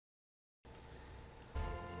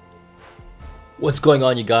What's going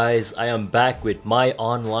on, you guys? I am back with my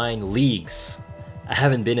online leagues. I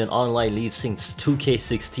haven't been in online leagues since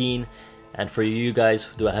 2K16, and for you guys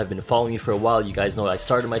who have been following me for a while, you guys know I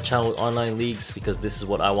started my channel with online leagues because this is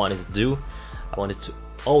what I wanted to do. I wanted to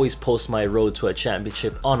always post my road to a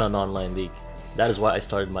championship on an online league. That is why I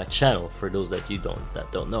started my channel, for those that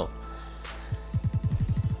don't know.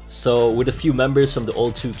 So with a few members from the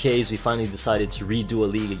old 2Ks, we finally decided to redo a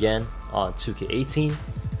league again on 2K18.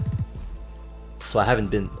 So I haven't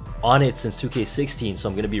been on it since 2K16, so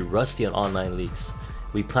I'm going to be rusty on online leagues.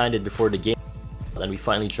 We planned it before the game, and we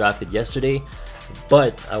finally drafted yesterday,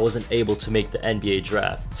 but I wasn't able to make the NBA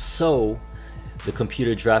draft. So the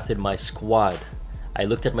computer drafted my squad. I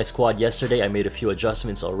looked at my squad yesterday, I made a few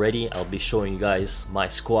adjustments already. I'll be showing you guys my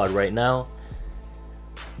squad right now.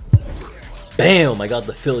 Bam! I got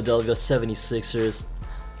the Philadelphia 76ers.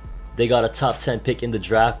 They got a top 10 pick in the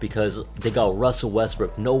draft because they got Russell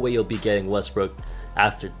Westbrook. No way you'll be getting Westbrook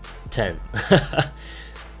after 10.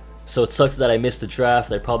 So it sucks that I missed the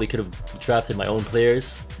draft. I probably could have drafted my own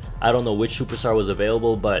players. I don't know which superstar was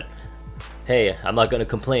available, but hey, I'm not gonna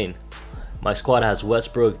complain. My squad has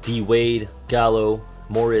Westbrook, D Wade, Gallo,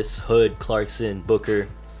 Morris, Hood, Clarkson, Booker.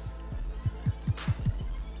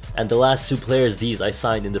 And the last two players, these I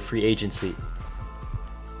signed in the free agency.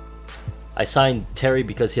 I signed Terry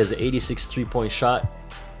because he has an 86 3-point shot,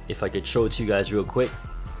 if I could show it to you guys real quick.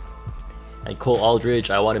 And Cole Aldridge,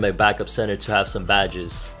 I wanted my backup center to have some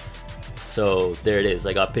badges. So there it is,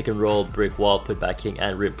 I got pick and roll, brick wall, putback king,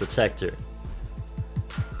 and rim protector.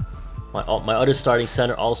 My other starting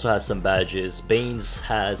center also has some badges. Baines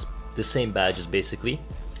has the same badges basically.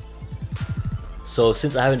 So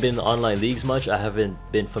since I haven't been in the online leagues much, I haven't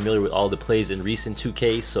been familiar with all the plays in recent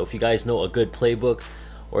 2Ks. So if you guys know a good playbook,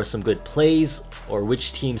 or some good plays, or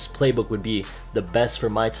which team's playbook would be the best for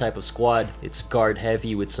my type of squad. It's guard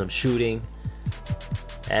heavy with some shooting,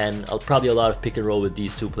 and probably a lot of pick and roll with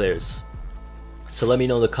these two players. So let me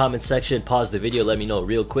know in the comment section, pause the video, let me know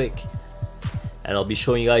real quick, and I'll be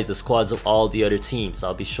showing you guys the squads of all the other teams.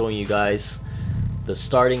 I'll be showing you guys the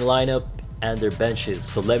starting lineup and their benches.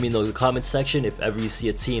 So let me know in the comment section if ever you see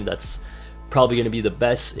a team that's probably going to be the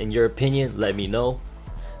best in your opinion, let me know.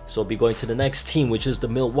 So I'll be going to the next team, which is the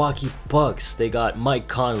Milwaukee Bucks. They got Mike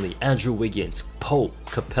Conley, Andrew Wiggins, Pope,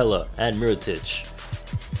 Capella, and Mirotic.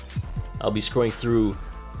 I'll be scrolling through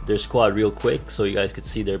their squad real quick so you guys can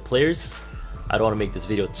see their players. I don't want to make this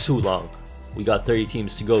video too long. We got 30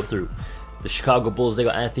 teams to go through. The Chicago Bulls, they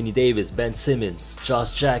got Anthony Davis, Ben Simmons,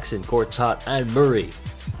 Josh Jackson, Gortat, and Murray.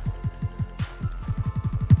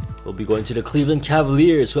 We'll be going to the Cleveland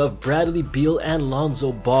Cavaliers, who have Bradley Beal and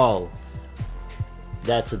Lonzo Ball.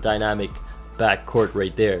 That's a dynamic backcourt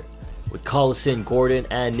right there, with Collison, Gordon,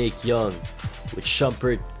 and Nick Young, with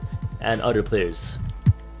Shumpert and other players.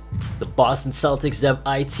 The Boston Celtics, they have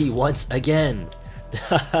IT once again.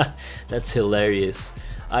 That's hilarious.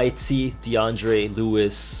 IT, DeAndre,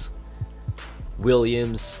 Lewis,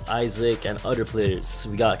 Williams, Isaac, and other players.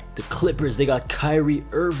 We got the Clippers, they got Kyrie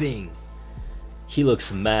Irving. He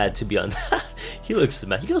looks mad to be on. He looks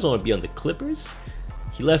mad. He doesn't want to be on the Clippers.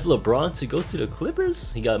 He left LeBron to go to the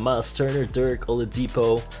Clippers. He got Miles Turner, Dirk,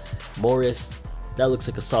 Oladipo, Morris. That looks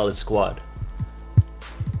like a solid squad.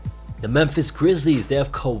 The Memphis Grizzlies, they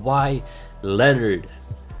have Kawhi Leonard,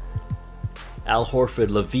 Al Horford,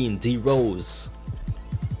 Levine, D Rose.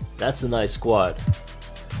 That's a nice squad.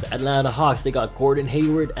 The Atlanta Hawks, they got Gordon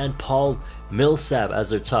Hayward and Paul Millsap as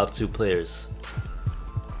their top two players.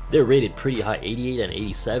 They're rated pretty high, 88 and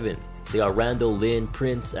 87. They got Randall, Lynn,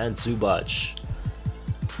 Prince, and Zubac.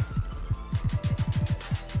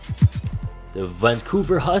 The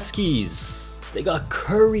Vancouver Huskies, they got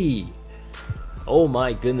Curry. Oh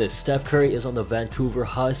my goodness, Steph Curry is on the Vancouver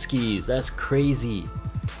Huskies. That's crazy.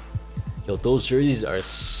 Yo, those jerseys are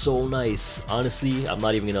so nice. Honestly, I'm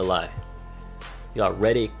not even gonna lie. You got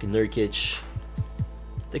Redick, Nurkic.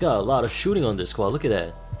 They got a lot of shooting on their squad. Look at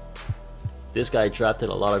that. This guy drafted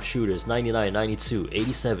a lot of shooters. 99, 92,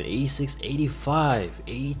 87, 86, 85,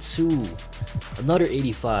 82. Another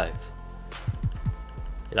 85.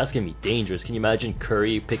 That's gonna be dangerous. Can you imagine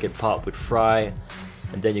Curry pick and pop with Fry,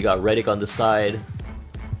 and then you got Redick on the side?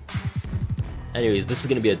 Anyways, this is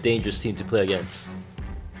gonna be a dangerous team to play against.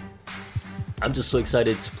 I'm just so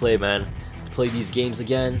excited to play, man. To play these games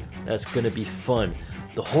again. That's gonna be fun.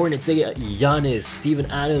 The Hornets, they got Giannis, Steven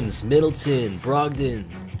Adams, Middleton, Brogdon.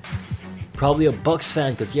 Probably a Bucks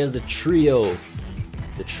fan because he has the trio.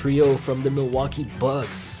 The trio from the Milwaukee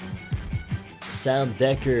Bucks. Sam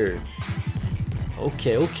Decker.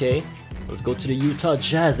 Okay. Let's go to the Utah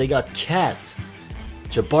Jazz. They got Cat,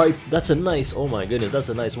 Jabari, that's a nice, oh my goodness, that's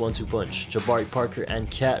a nice 1-2 punch. Jabari Parker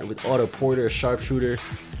and Cat with Otto Porter, sharpshooter.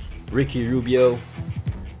 Ricky Rubio.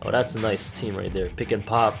 Oh, that's a nice team right there. Pick and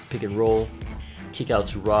pop, pick and roll. Kick out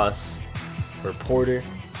to Ross or Porter.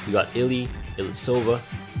 You got Ilyasova.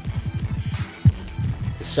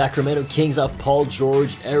 The Sacramento Kings have Paul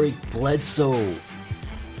George, Eric Bledsoe,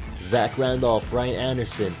 Zach Randolph, Ryan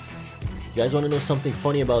Anderson. You guys want to know something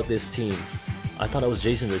funny about this team? I thought it was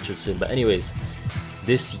Jason Richardson, but anyways,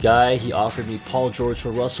 this guy, he offered me Paul George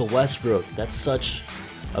for Russell Westbrook. That's such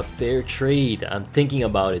a fair trade. I'm thinking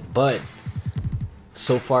about it, but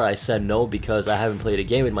so far I said no because I haven't played a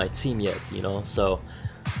game with my team yet, you know. So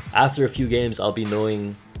after a few games, I'll be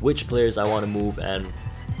knowing which players I want to move and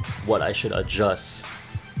what I should adjust.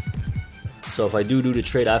 So if I do the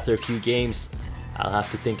trade after a few games, I'll have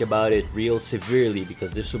to think about it real severely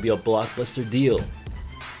because this will be a blockbuster deal.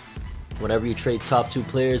 Whenever you trade top 2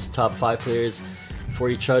 players, top 5 players for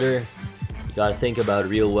each other, you gotta think about it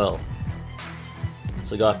real well.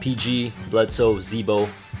 So I got PG, Bledsoe, Zebo.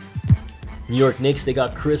 New York Knicks, they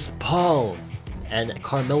got Chris Paul and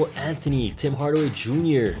Carmelo Anthony, Tim Hardaway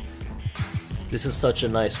Jr. This is such a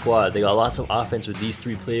nice squad. They got lots of offense with these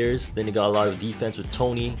 3 players. Then they got a lot of defense with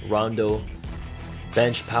Tony, Rondo,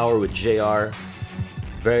 bench power with JR,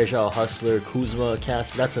 Verjao, Hustler, Kuzma,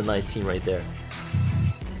 Casper. That's a nice team right there.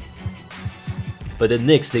 But the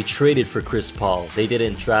Knicks, they traded for Chris Paul. They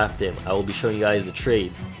didn't draft him. I will be showing you guys the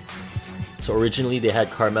trade. So originally they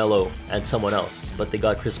had Carmelo and someone else, but they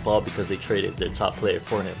got Chris Paul because they traded their top player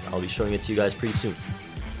for him. I'll be showing it to you guys pretty soon.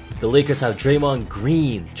 The Lakers have Draymond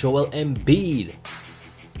Green, Joel Embiid.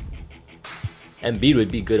 Embiid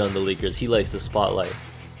would be good on the Lakers. He likes the spotlight.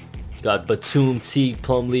 Got Batum, Teague,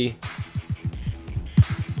 Plumlee.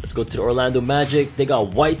 Let's go to the Orlando Magic. They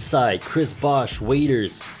got Whiteside, Chris Bosh,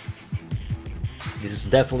 Waiters. This is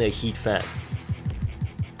definitely a Heat fan.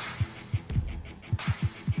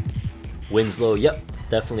 Winslow, yep,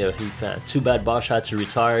 definitely a Heat fan. Too bad Bosh had to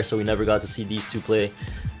retire, so we never got to see these 2 play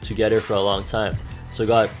together for a long time. So we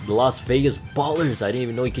got the Las Vegas Ballers. I didn't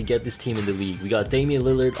even know you could get this team in the league. We got Damian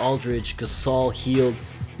Lillard, Aldridge, Gasol, Hield.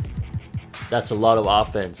 That's a lot of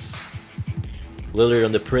offense. Lillard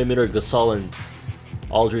on the perimeter, Gasol and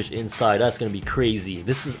Aldridge inside. That's gonna be crazy.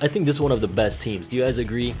 I think this is one of the best teams. Do you guys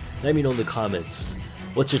agree? Let me know in the comments.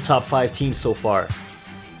 What's your top 5 teams so far?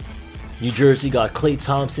 New Jersey got Klay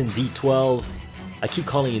Thompson, D12. I keep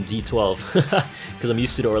calling him D12 because I'm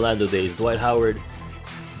used to the Orlando days. Dwight Howard,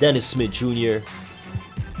 Dennis Smith Jr.,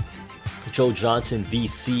 Joe Johnson,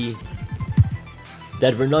 VC.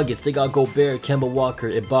 Denver Nuggets, they got Gobert, Kemba Walker,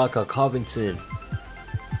 Ibaka, Covington.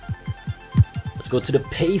 Let's go to the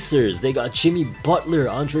Pacers. They got Jimmy Butler,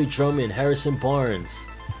 Andre Drummond, Harrison Barnes,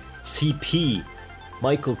 TP,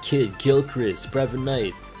 Michael Kidd, Gilchrist, Brevin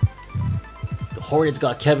Knight. The Hornets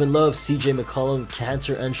got Kevin Love, CJ McCollum,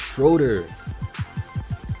 Cantor, and Schroeder.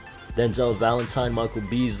 Denzel Valentine, Michael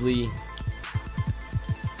Beasley,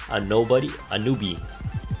 Anubi.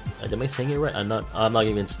 Am I saying it right? I'm not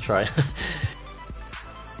even to try.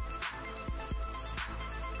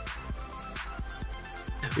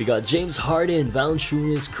 We got James Harden,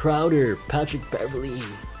 Valanciunas, Crowder, Patrick Beverly.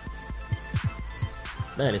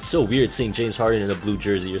 Man, it's so weird seeing James Harden in a blue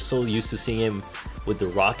jersey. You're so used to seeing him with the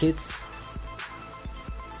Rockets.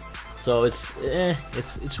 So it's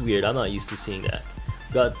weird. I'm not used to seeing that.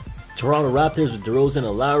 We got Toronto Raptors with DeRozan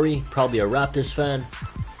and Lowry. Probably a Raptors fan.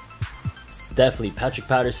 Definitely Patrick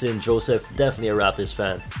Patterson, Joseph. Definitely a Raptors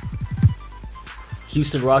fan.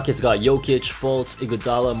 Houston Rockets got Jokic, Fultz,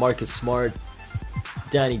 Iguodala, Marcus Smart,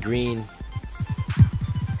 Danny Green.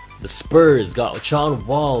 The Spurs got John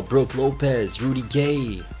Wall, Brook Lopez, Rudy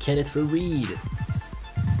Gay, Kenneth Faried.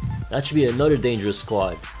 That should be another dangerous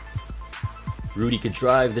squad. Rudy could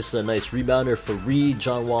drive. This is a nice rebounder for Reed.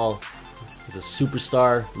 John Wall is a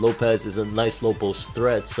superstar. Lopez is a nice low post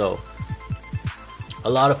threat. So a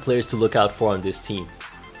lot of players to look out for on this team.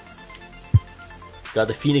 Got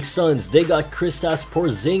the Phoenix Suns. They got Kristaps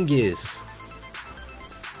Porzingis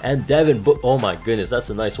and Devin Book. Oh my goodness, that's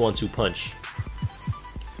a nice 1-2 punch.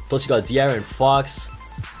 Plus you got De'Aaron Fox.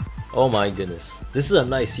 Oh my goodness, this is a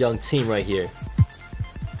nice young team right here.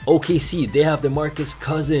 OKC, they have DeMarcus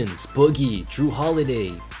Cousins, Boogie, Drew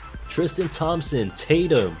Holiday, Tristan Thompson,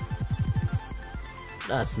 Tatum.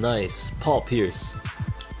 That's nice. Paul Pierce.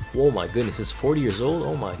 Oh my goodness, he's 40 years old.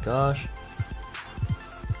 Oh my gosh.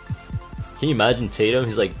 Can you imagine Tatum?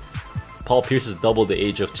 He's like, Paul Pierce is double the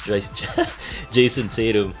age of Jason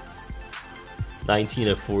Tatum. 19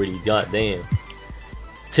 and 40. God damn.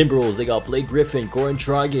 Timberwolves, they got Blake Griffin, Goran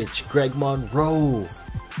Dragic, Greg Monroe.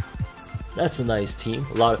 That's a nice team.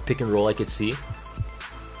 A lot of pick and roll I could see.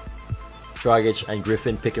 Dragic and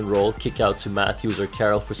Griffin pick and roll, kick out to Matthews or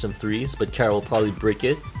Carroll for some threes, but Carroll will probably brick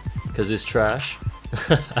it because it's trash.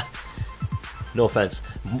 No offense.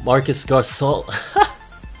 Marcus Gasol.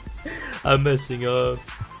 I'm messing up.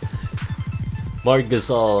 Marc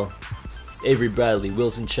Gasol, Avery Bradley,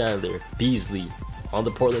 Wilson Chandler, Beasley on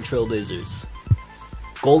the Portland Trail Blazers.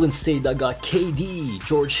 Golden State that got KD,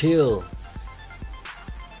 George Hill,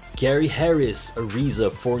 Gary Harris,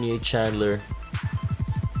 Ariza, Fournier, Chandler,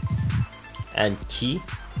 and Key.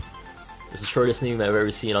 This is the shortest name I've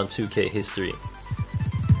ever seen on 2K history.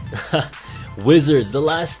 Wizards, the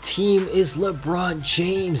last team is LeBron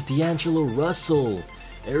James, D'Angelo Russell,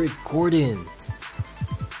 Eric Gordon.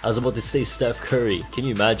 I was about to say Steph Curry. Can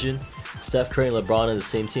you imagine? Steph Curry and LeBron on the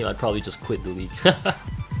same team? I'd probably just quit the league.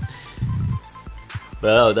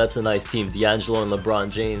 But oh, that's a nice team. D'Angelo and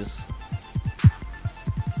LeBron James.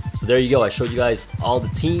 So there you go. I showed you guys all the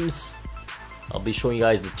teams. I'll be showing you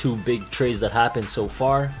guys the 2 big trades that happened so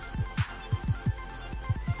far.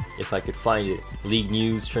 If I could find it. League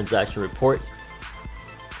news, transaction report.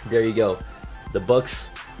 There you go. The Bucks,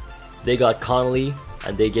 they got Connolly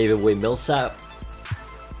and they gave away Millsap.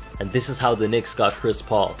 And this is how the Knicks got Chris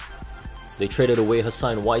Paul. They traded away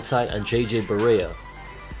Hassan Whiteside and JJ Barea.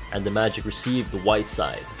 And the Magic received the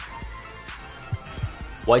Whiteside.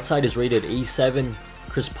 Whiteside is rated 87.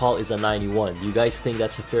 Chris Paul is a 91. Do you guys think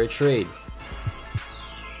that's a fair trade?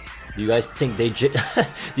 Do you guys think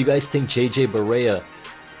JJ Barea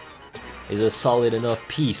is a solid enough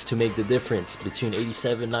piece to make the difference between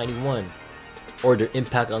 87 and 91? Or their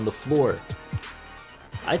impact on the floor?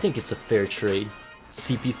 I think it's a fair trade.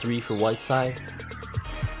 CP3 for Whiteside.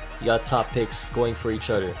 You got top picks going for each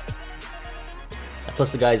other. And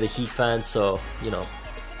plus the guy's a Heat fan, so you know.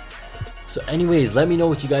 So anyways, let me know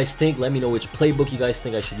what you guys think. Let me know which playbook you guys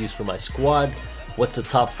think I should use for my squad. What's the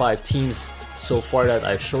top 5 teams so far that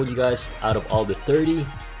I've showed you guys out of all the 30.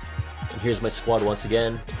 And here's my squad once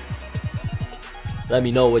again. Let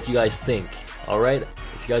me know what you guys think. Alright,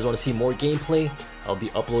 if you guys want to see more gameplay, I'll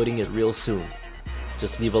be uploading it real soon.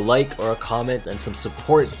 Just leave a like or a comment and some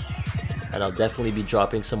support, and I'll definitely be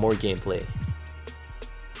dropping some more gameplay.